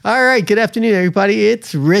All right. Good afternoon, everybody.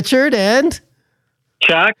 It's Richard and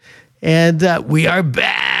Chuck. And we are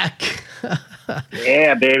back.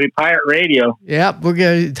 Yeah, baby. Pirate Radio. Yep. We're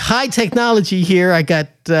going to high technology here.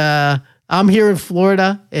 I'm here in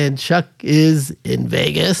Florida and Chuck is in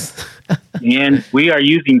Vegas. And we are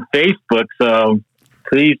using Facebook, so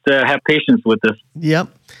please have patience with us. Yep.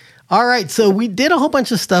 All right. So we did a whole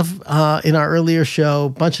bunch of stuff in our earlier show, a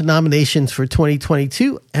bunch of nominations for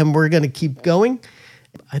 2022, and we're going to keep going.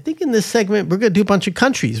 I think in this segment, we're going to do a bunch of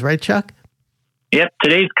countries, right, Chuck? Yep.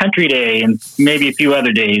 Today's Country Day and maybe a few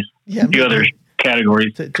other days, a few other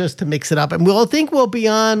categories. Just to mix it up. And we'll be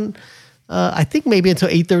on, I think maybe until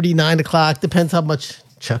 8:30, 9 o'clock. Depends how much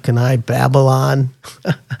Chuck and I babble on.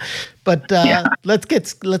 But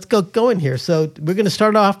let's go going here. So we're going to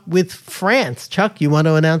start off with France. Chuck, you want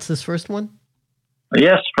to announce this first one?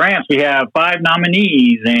 Yes, France. We have 5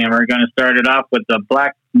 nominees, and we're going to start it off with the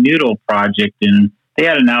Black Noodle Project. And they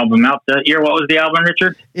had an album out that year. What was the album,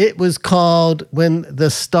 Richard? It was called When the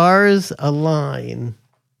Stars Align.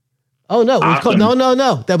 Oh, no. It was called,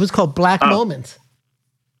 no. That was called Black Moments.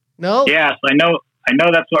 No? Yes, I know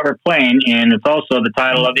that's what we're playing, and it's also the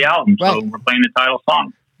title of the album. Right. So we're playing the title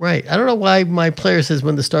song. Right. I don't know why my player says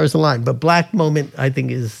When the Stars Align, but Black Moment, I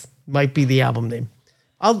think, might be the album name.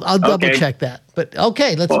 I'll double check that. But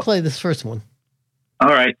okay, let's play this first one. All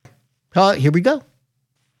right. Here we go.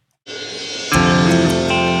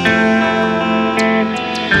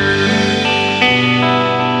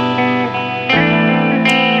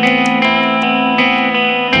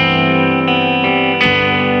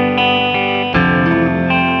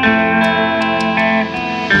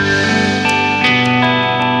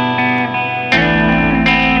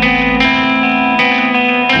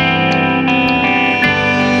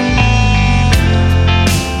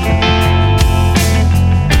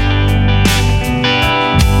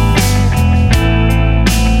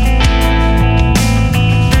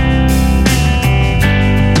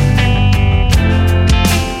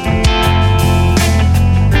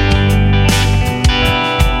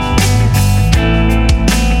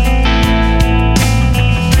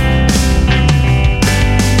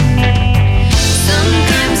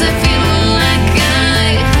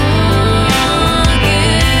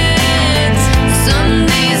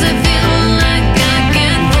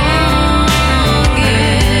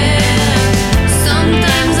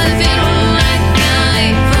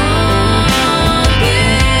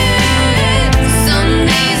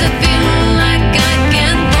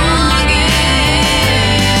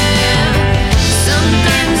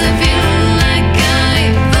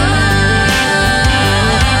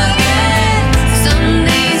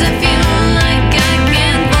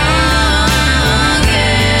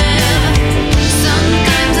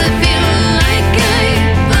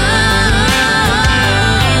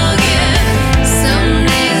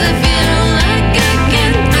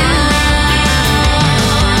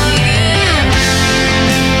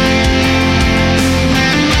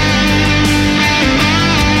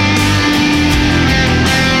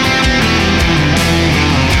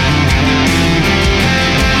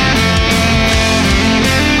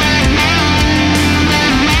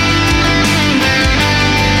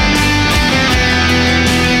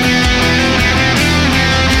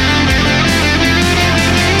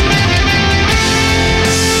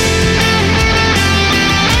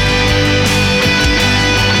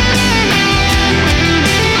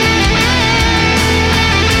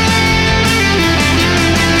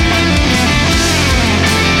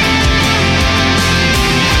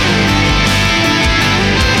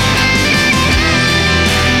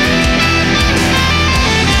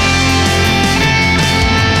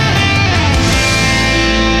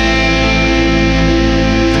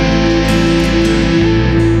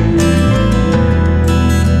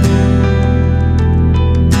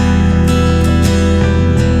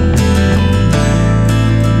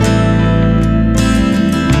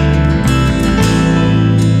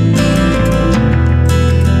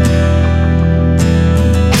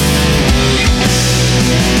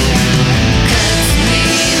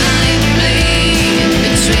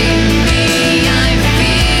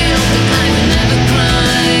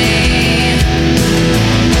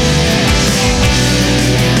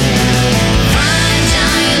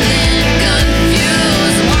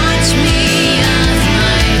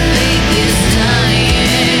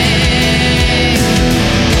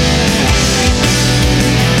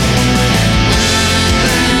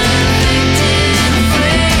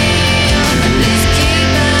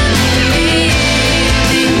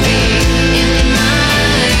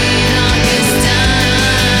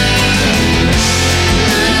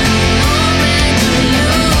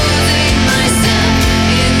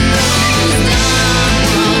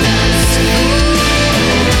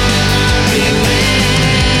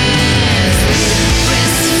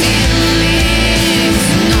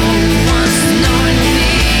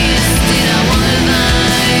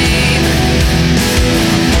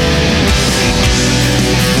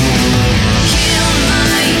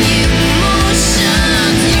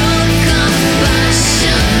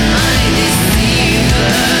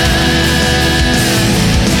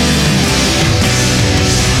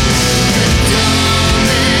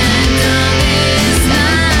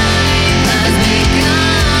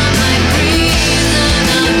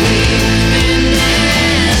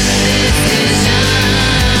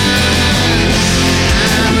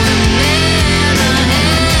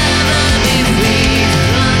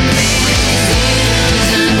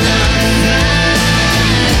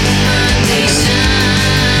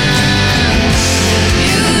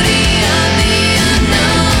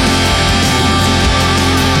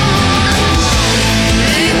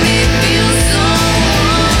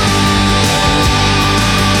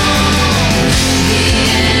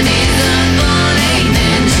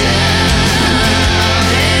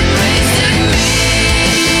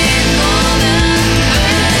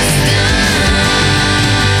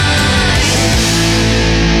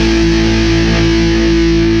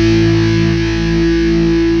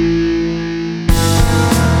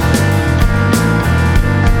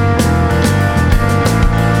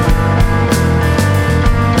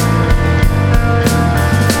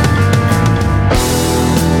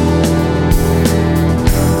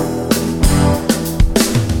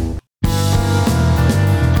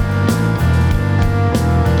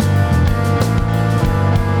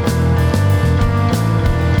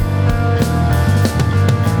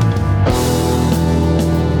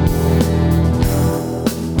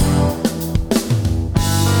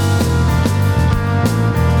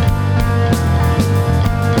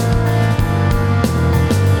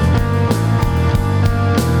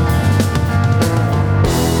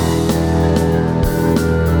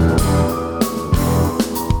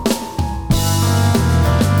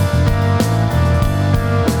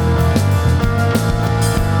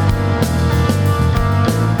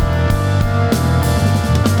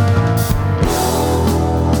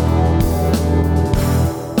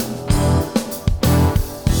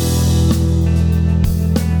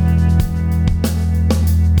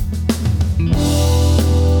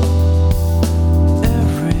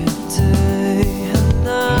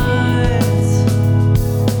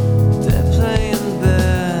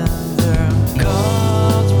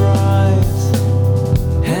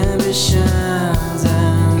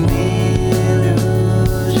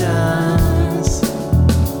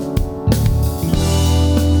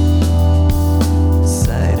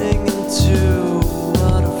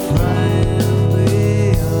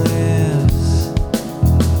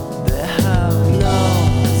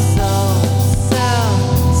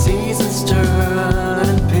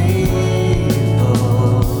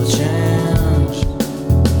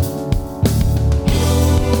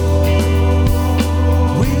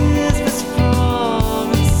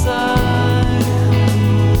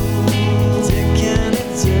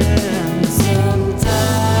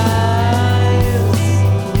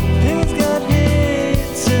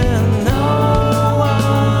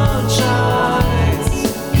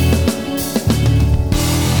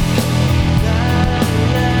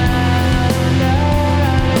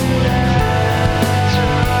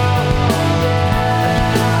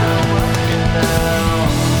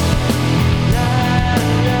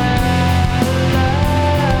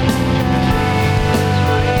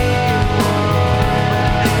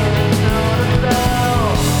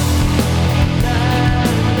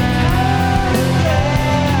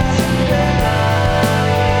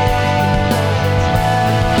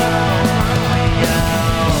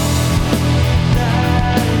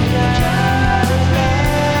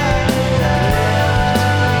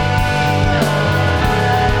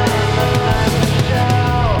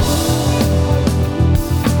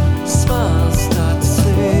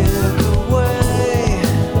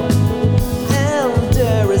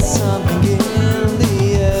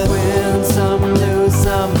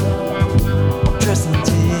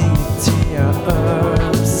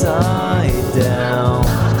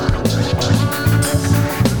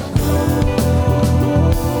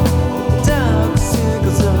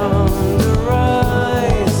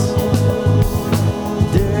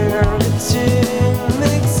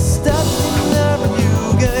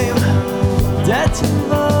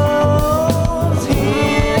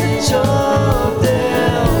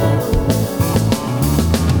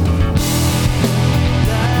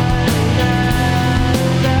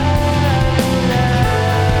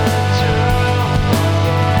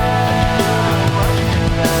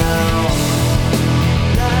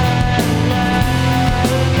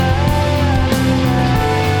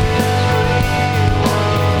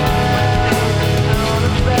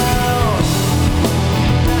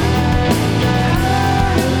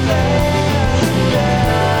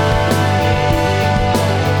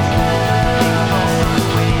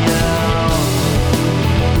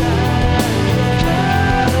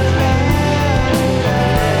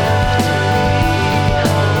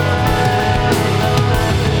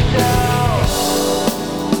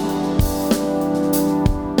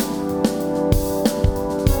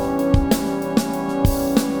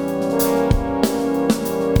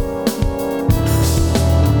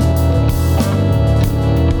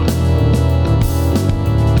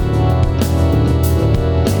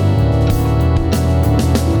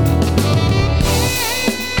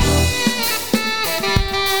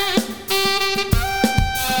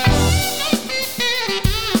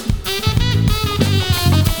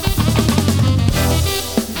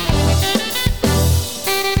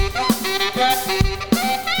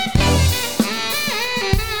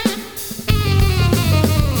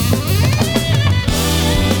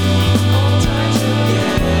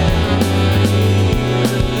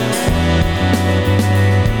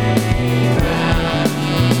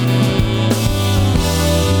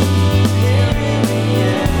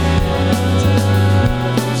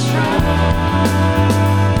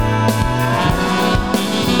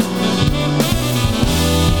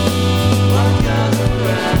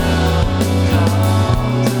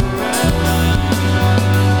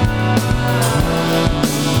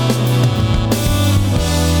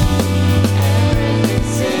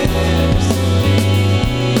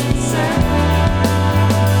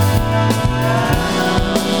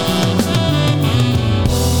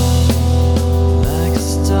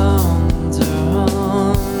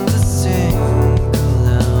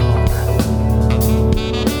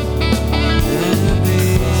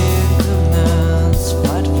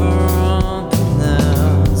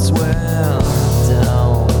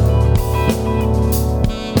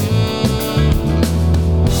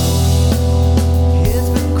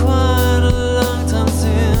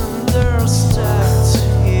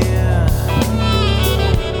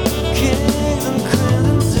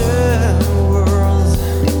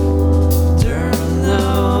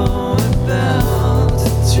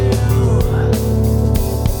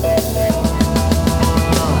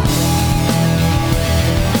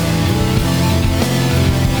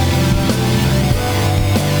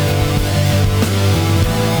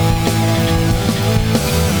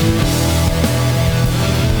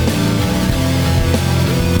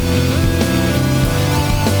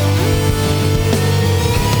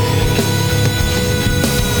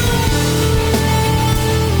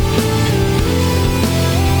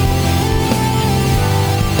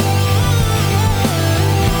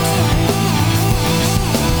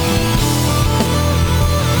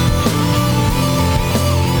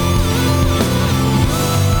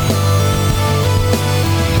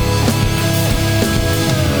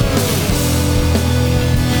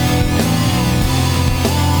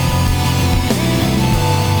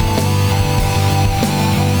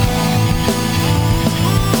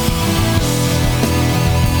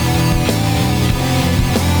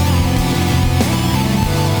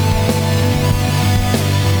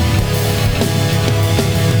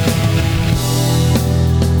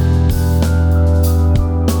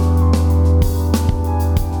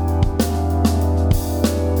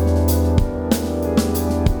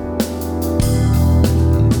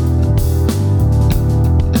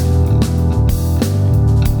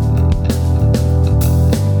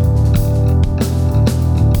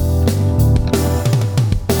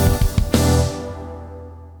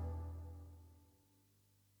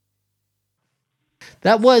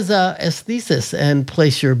 That was Aesthesis and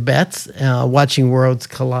Place Your Bets, watching worlds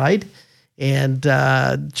collide. And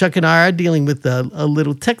Chuck and I are dealing with a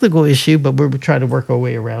little technical issue, but we're trying to work our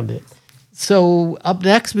way around it. So up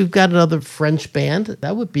next, we've got another French band.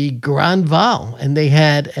 That would be Grand Val. And they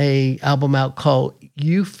had a album out called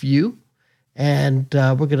You Few. And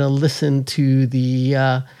we're going to listen to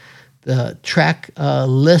the track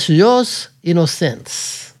Les Jours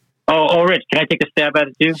Innocents. Oh, Rich, can I take a stab at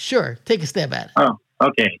it too? Sure, take a stab at it. Oh,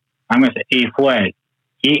 okay. I'm going to say Efue.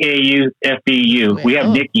 EAUFEU. We have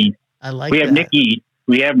Nikki. I like we have that. Nikki.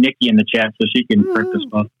 We have Nikki in the chat, so she can print this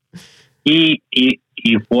one.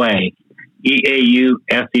 Efue.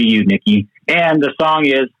 EAUFEU, Nikki. And the song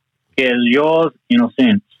is Yours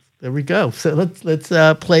Innocence. There we go. So let's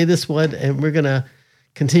play this one, and we're going to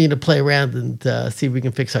continue to play around and see if we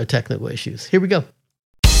can fix our technical issues. Here we go.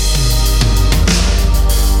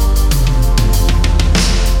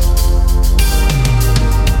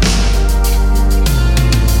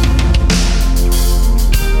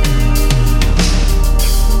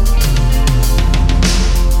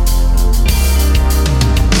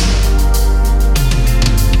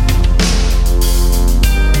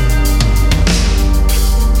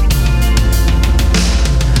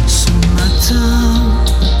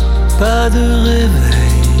 Pas de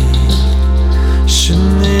réveil, je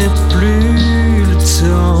n'ai plus le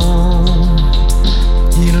temps.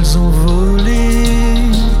 Ils ont volé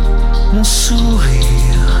mon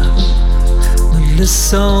sourire, ne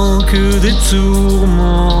laissant que des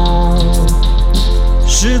tourments.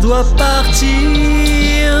 Je dois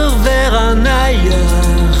partir vers un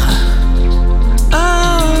ailleurs,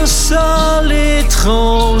 un sol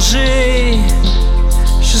étranger.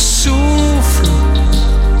 Je souffle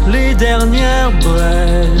les dernières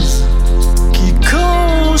braises qui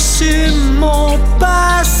consument mon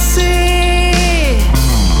passé.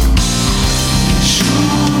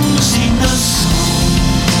 Jours innocents,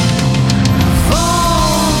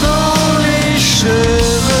 vent dans les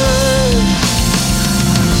cheveux,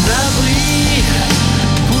 un abri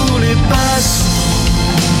pour les passants,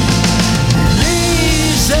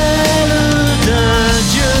 les ailes d'un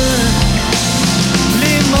dieu,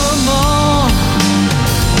 les moments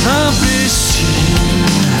imbécile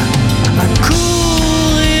à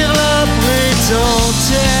courir la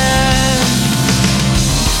prétentienne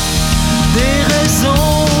des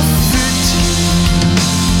raisons futiles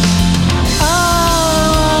à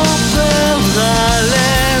en perdre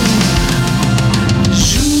haleine.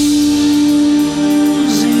 Jours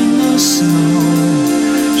innocents,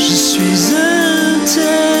 je suis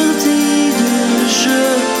interdit de jeu.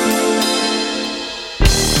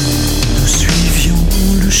 Nous suivions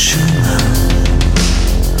le chemin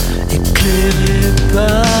éclairé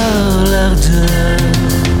par l'ardeur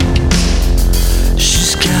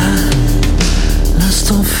jusqu'à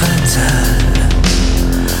l'instant fatal,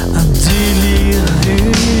 un délire,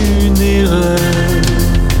 une erreur.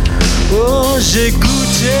 Oh, j'ai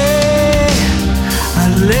goûté à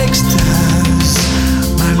l'extase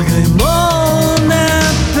malgré mon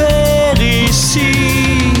impéritie.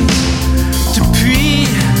 Depuis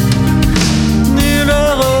nul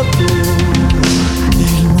repos,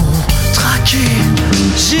 ils m'ont traqué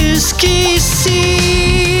jusqu'ici.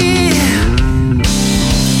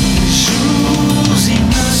 Jours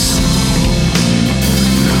innocents,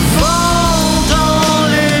 le vent dans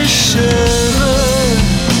les cheveux,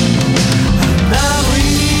 un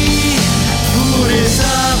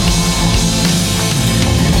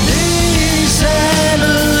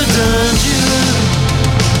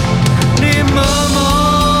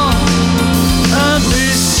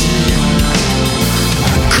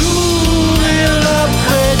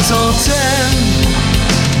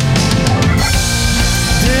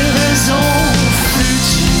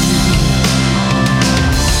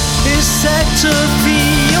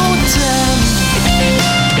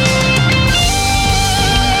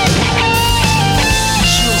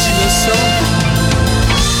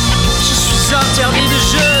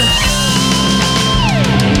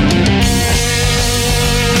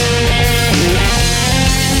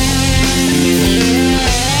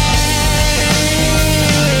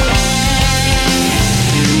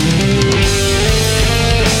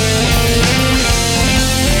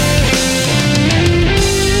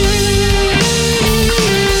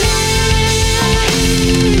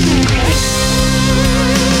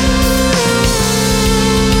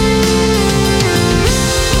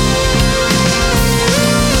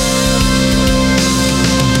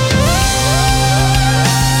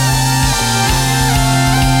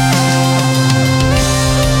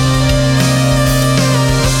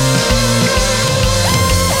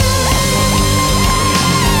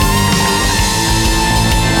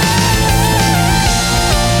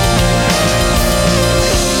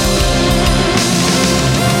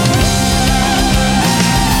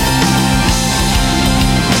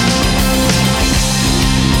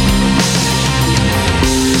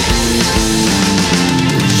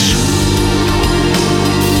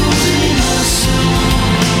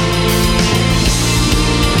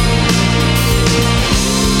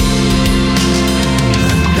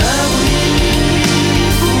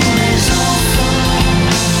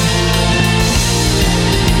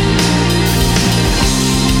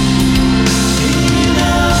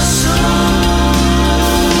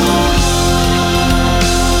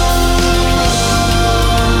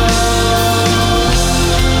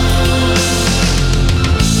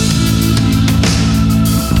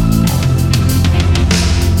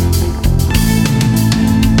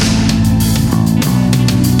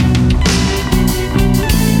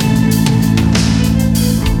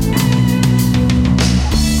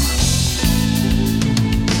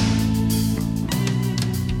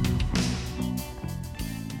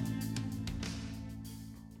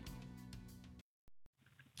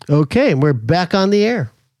Okay, and we're back on the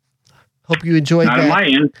air. Hope you enjoyed Not that. on my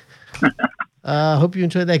end. Hope you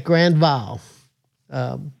enjoyed that Grand Val.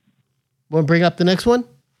 Want to bring up the next one?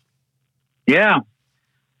 Yeah.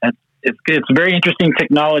 It's very interesting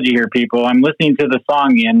technology here, people. I'm listening to the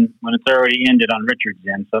song in when it's already ended on Richard's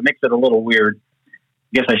end, so it makes it a little weird. I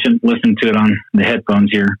guess I shouldn't listen to it on the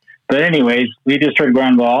headphones here. But anyways, we just heard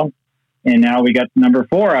Grand Val, and now we got number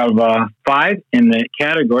 4 out of 5 in the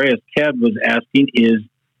category, as Kev was asking, is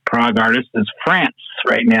prog artist is France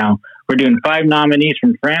right now. We're doing 5 nominees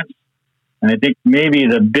from France, and I think maybe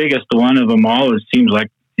the biggest one of them all, it seems like,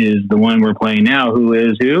 is the one we're playing now. Who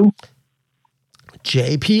is who?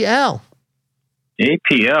 JPL.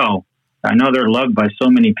 JPL. I know they're loved by so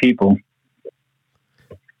many people.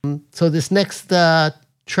 So this next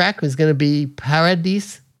track is going to be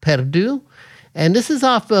Paradis Perdu. And this is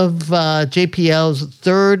off of JPL's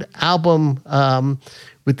 3rd album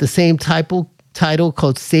with the same title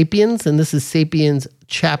called Sapiens. And this is Sapiens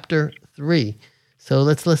Chapter 3. So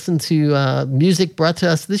let's listen to music brought to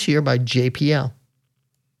us this year by JPL.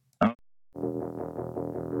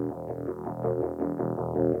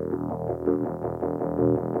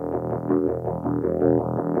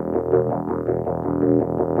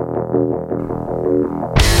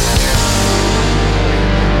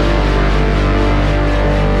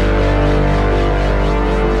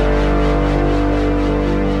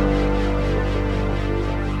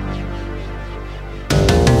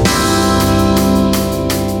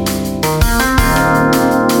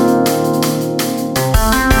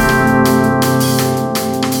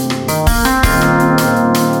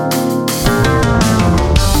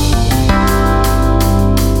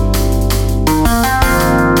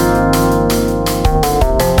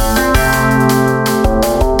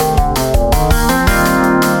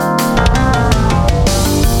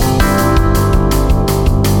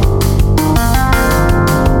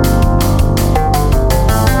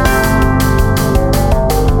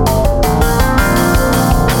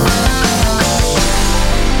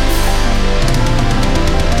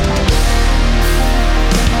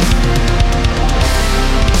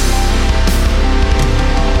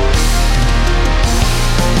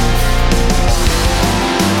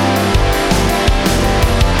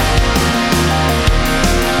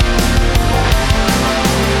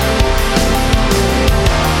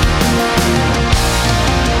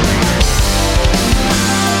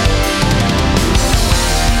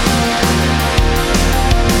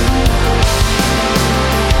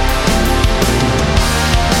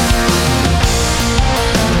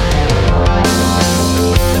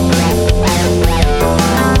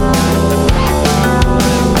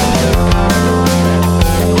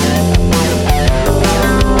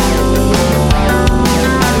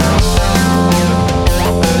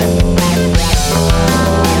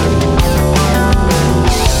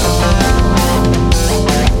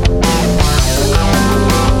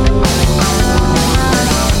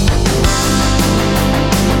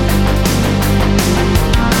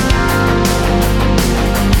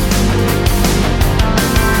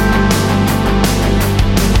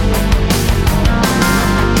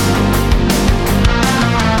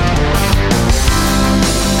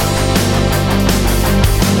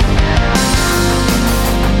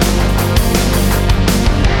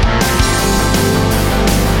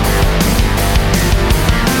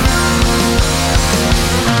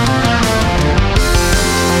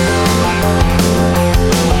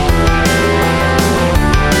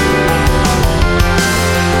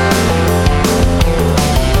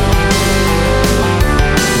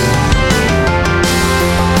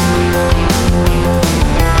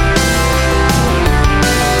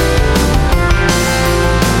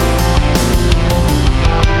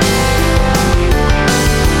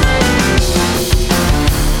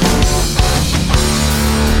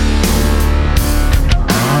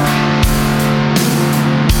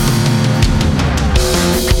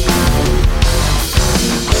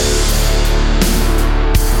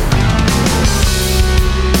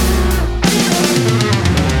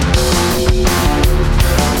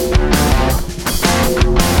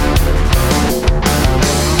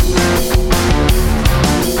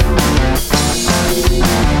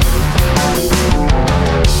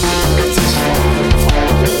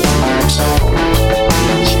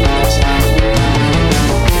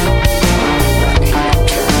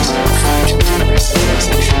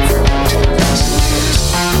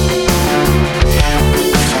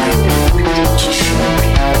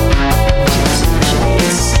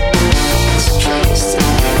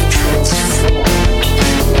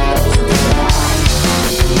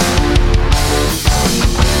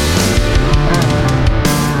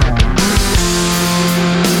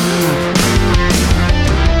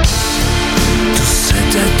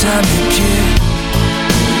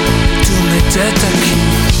 j'étais acquis,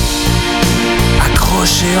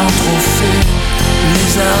 accroché en trophée les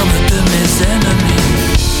armes de mes ennemis.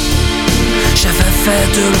 J'avais fait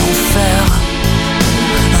de l'enfer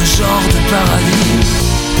un genre de paradis,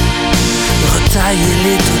 retailler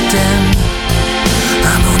les totems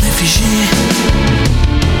à mon effigie.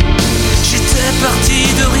 J'étais parti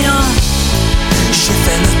de rien, j'ai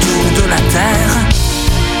fait le tour de la terre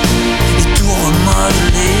et tout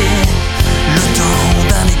remodelé le temps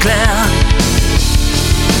d'un éclair.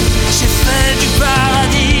 J'ai fait du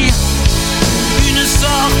paradis une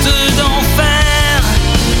sorte d'enfer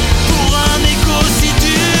pour un écho si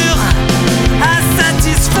dur à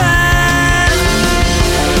satisfaire.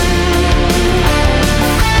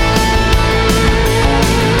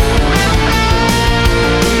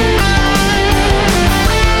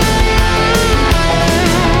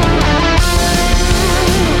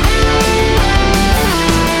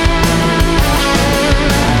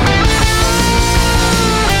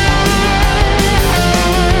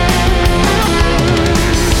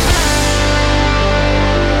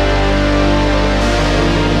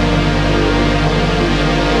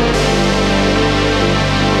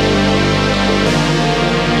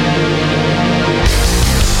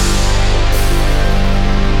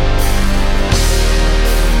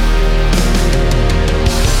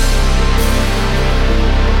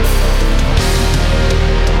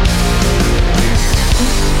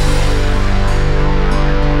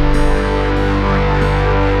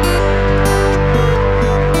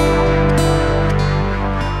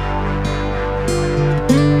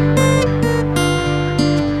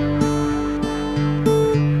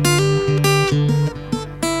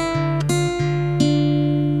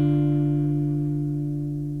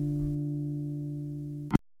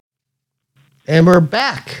 And we're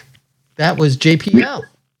back. That was JPL.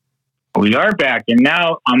 We are back. And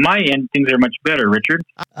now on my end, things are much better, Richard.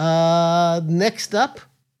 Next up,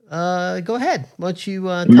 go ahead. Why don't you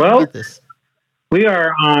talk about this? We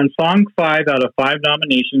are on song 5 out of 5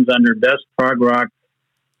 nominations under Best Prog Rock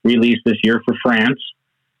release this year for France.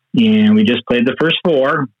 And we just played the first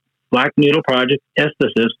 4, Black Noodle Project,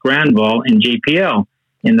 Estesis, Grandval, and JPL.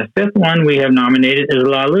 And the 5th one we have nominated is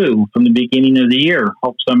Lalu from the beginning of the year.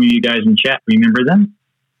 Hope some of you guys in chat remember them.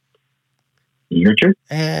 Richard?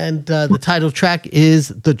 And the title track is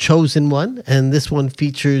The Chosen One. And this one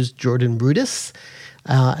features Jordan Rudess.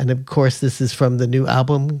 And of course, this is from the new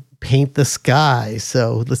album, Paint the Sky.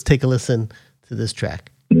 So let's take a listen to this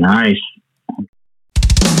track. Nice.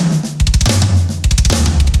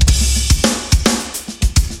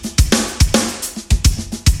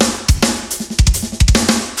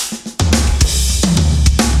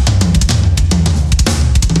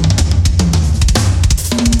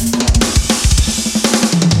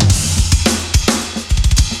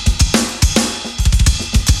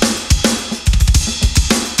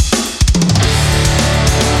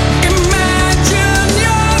 Imagine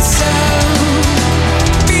yourself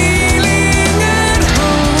feeling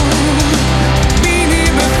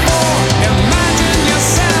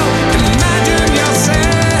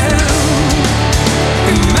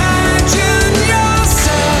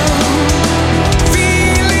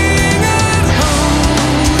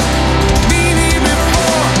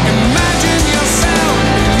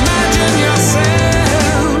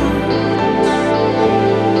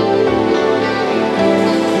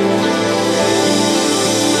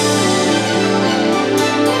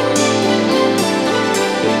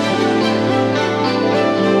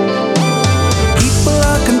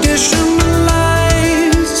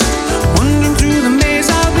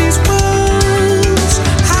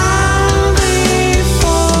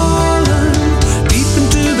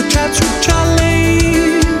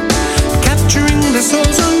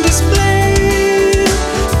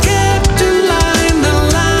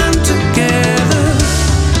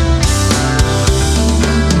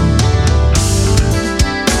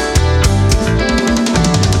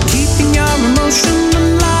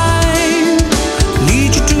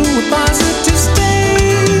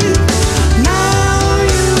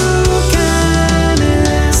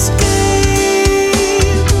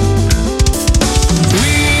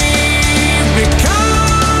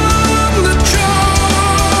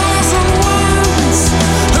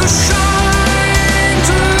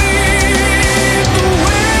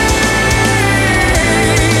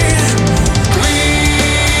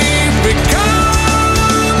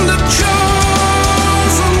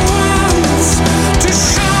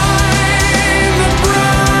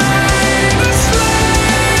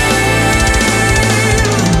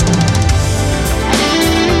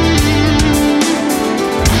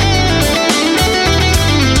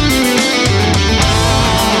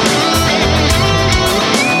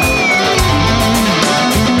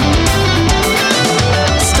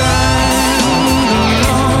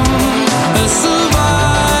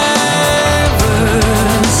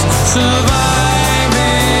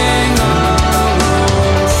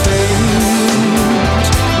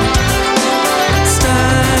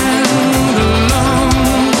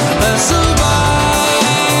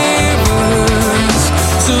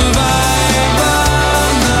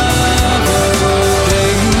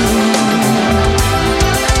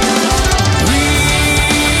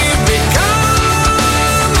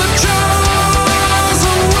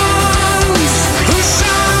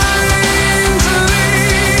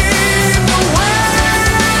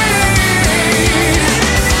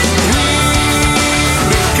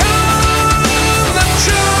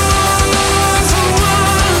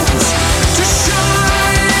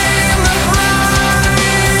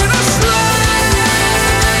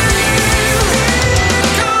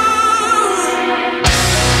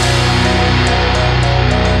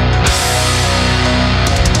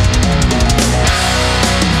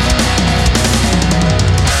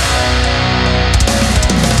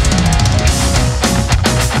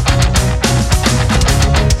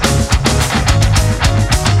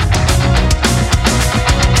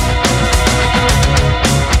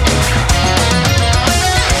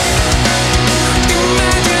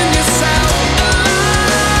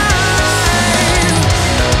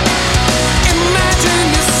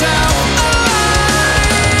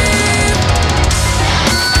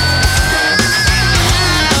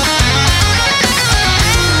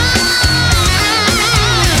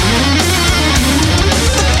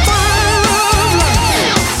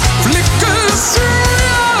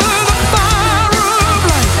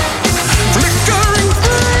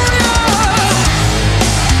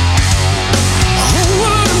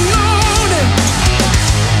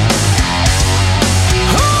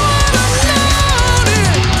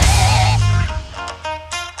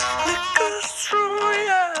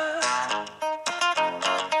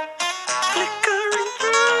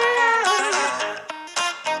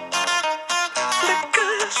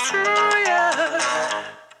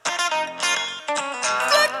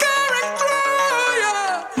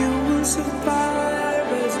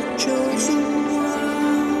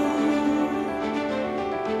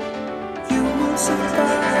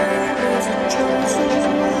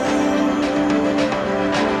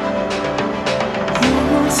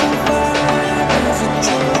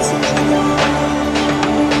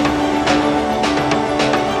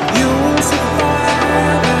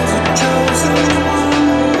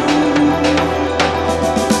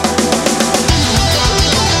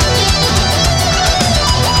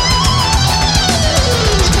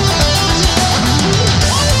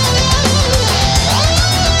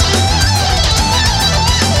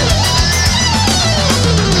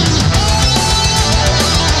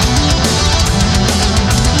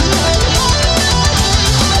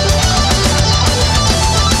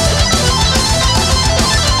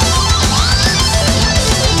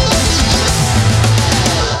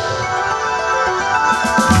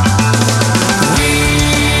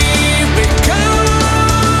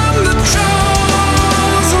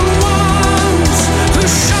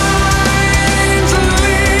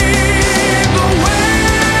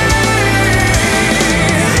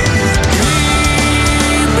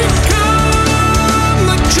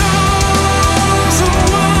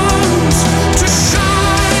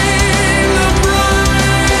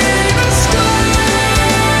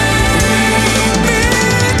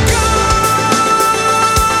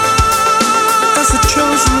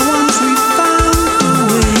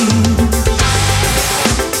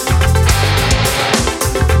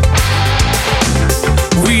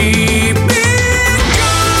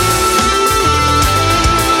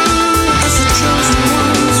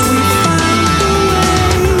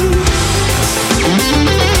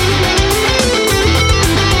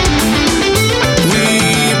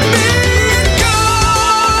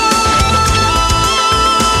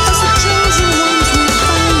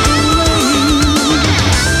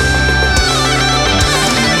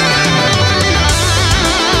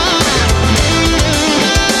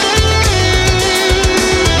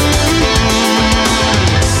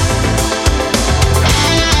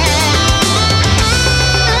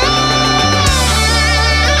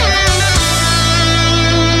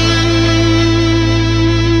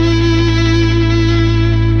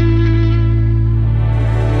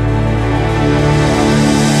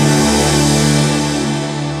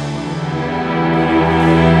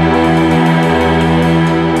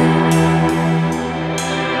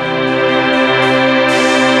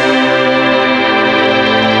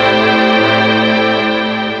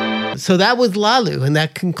So that was Lalu, and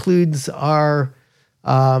that concludes our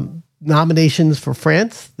nominations for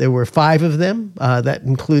France. There were 5 of them. That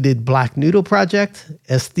included Black Noodle Project,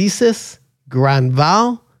 Aesthesis, Grand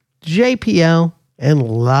Val, JPL, and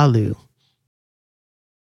Lalu.